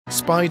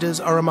Spiders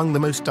are among the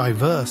most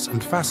diverse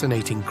and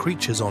fascinating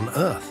creatures on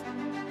Earth.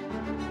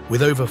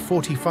 With over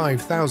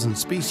 45,000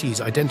 species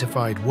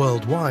identified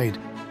worldwide,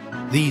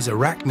 these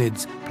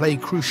arachnids play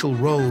crucial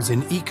roles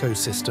in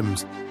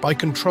ecosystems by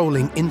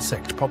controlling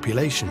insect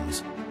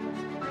populations.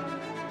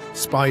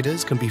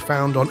 Spiders can be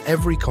found on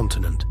every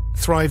continent,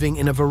 thriving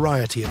in a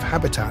variety of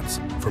habitats,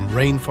 from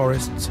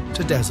rainforests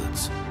to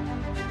deserts.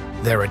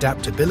 Their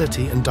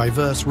adaptability and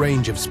diverse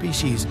range of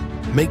species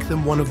make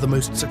them one of the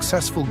most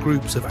successful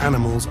groups of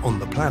animals on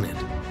the planet.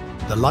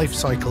 The life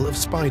cycle of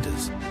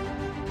spiders.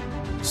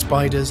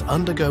 Spiders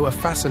undergo a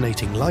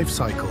fascinating life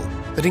cycle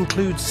that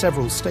includes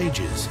several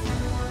stages.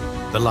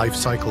 The life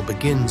cycle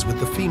begins with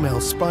the female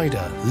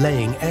spider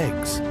laying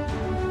eggs.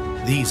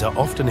 These are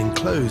often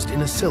enclosed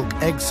in a silk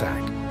egg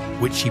sac,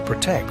 which she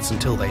protects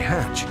until they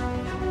hatch.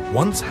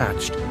 Once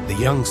hatched, the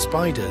young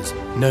spiders,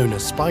 known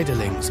as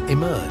spiderlings,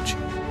 emerge.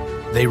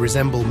 They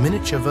resemble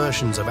miniature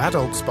versions of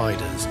adult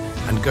spiders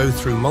and go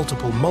through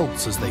multiple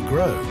molts as they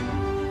grow.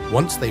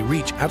 Once they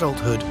reach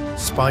adulthood,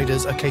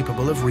 spiders are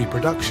capable of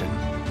reproduction.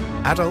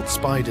 Adult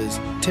spiders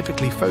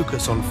typically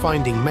focus on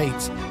finding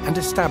mates and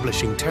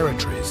establishing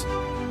territories.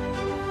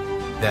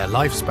 Their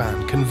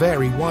lifespan can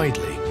vary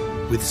widely,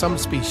 with some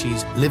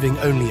species living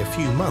only a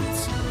few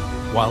months,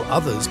 while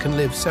others can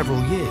live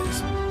several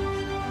years.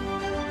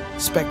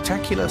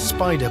 Spectacular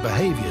spider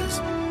behaviors.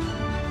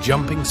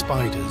 Jumping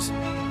spiders.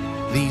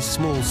 These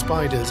small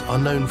spiders are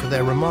known for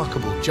their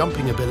remarkable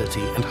jumping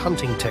ability and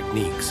hunting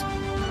techniques,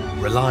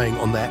 relying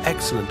on their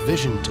excellent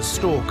vision to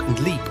stalk and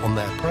leap on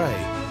their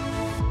prey.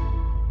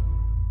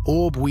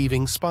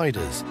 Orb-weaving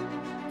spiders.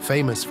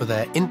 Famous for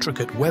their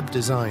intricate web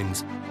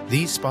designs,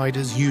 these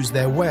spiders use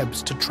their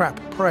webs to trap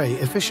prey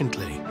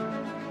efficiently.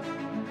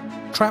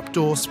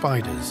 Trapdoor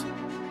spiders.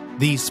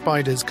 These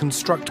spiders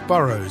construct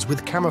burrows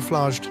with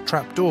camouflaged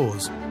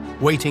trapdoors,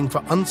 waiting for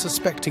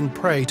unsuspecting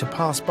prey to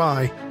pass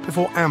by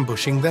before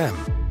ambushing them.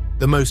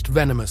 The most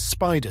venomous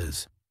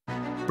spiders.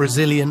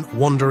 Brazilian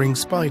wandering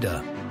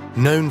spider.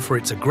 Known for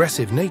its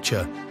aggressive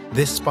nature,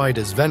 this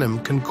spider's venom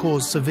can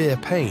cause severe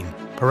pain,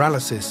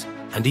 paralysis,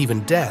 and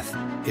even death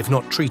if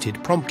not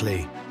treated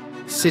promptly.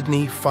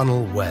 Sydney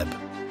funnel web.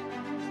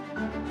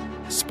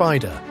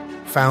 Spider.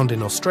 Found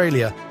in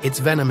Australia, its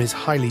venom is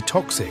highly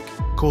toxic,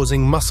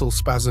 causing muscle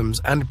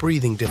spasms and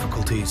breathing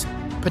difficulties,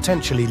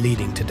 potentially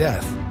leading to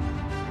death.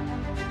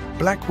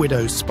 Black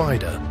widow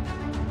spider.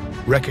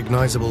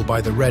 Recognizable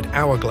by the red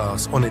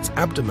hourglass on its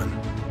abdomen,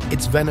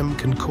 its venom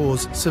can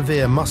cause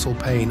severe muscle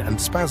pain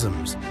and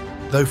spasms,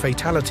 though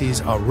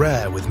fatalities are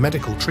rare with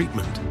medical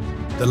treatment.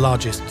 The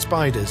largest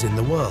spiders in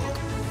the world.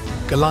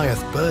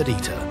 Goliath bird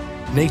eater.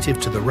 Native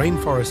to the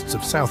rainforests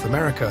of South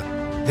America,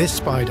 this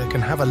spider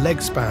can have a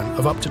leg span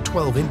of up to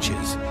 12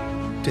 inches.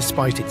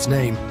 Despite its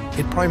name,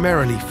 it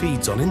primarily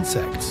feeds on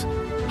insects.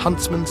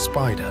 Huntsman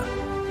spider.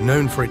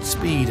 Known for its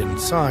speed and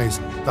size,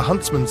 the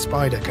huntsman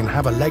spider can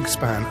have a leg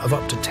span of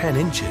up to 10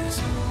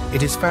 inches.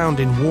 It is found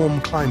in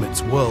warm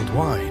climates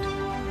worldwide.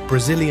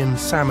 Brazilian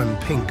salmon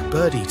pink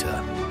bird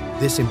eater.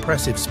 This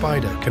impressive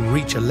spider can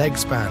reach a leg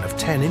span of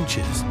 10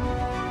 inches.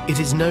 It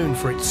is known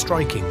for its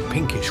striking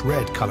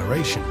pinkish-red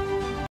coloration.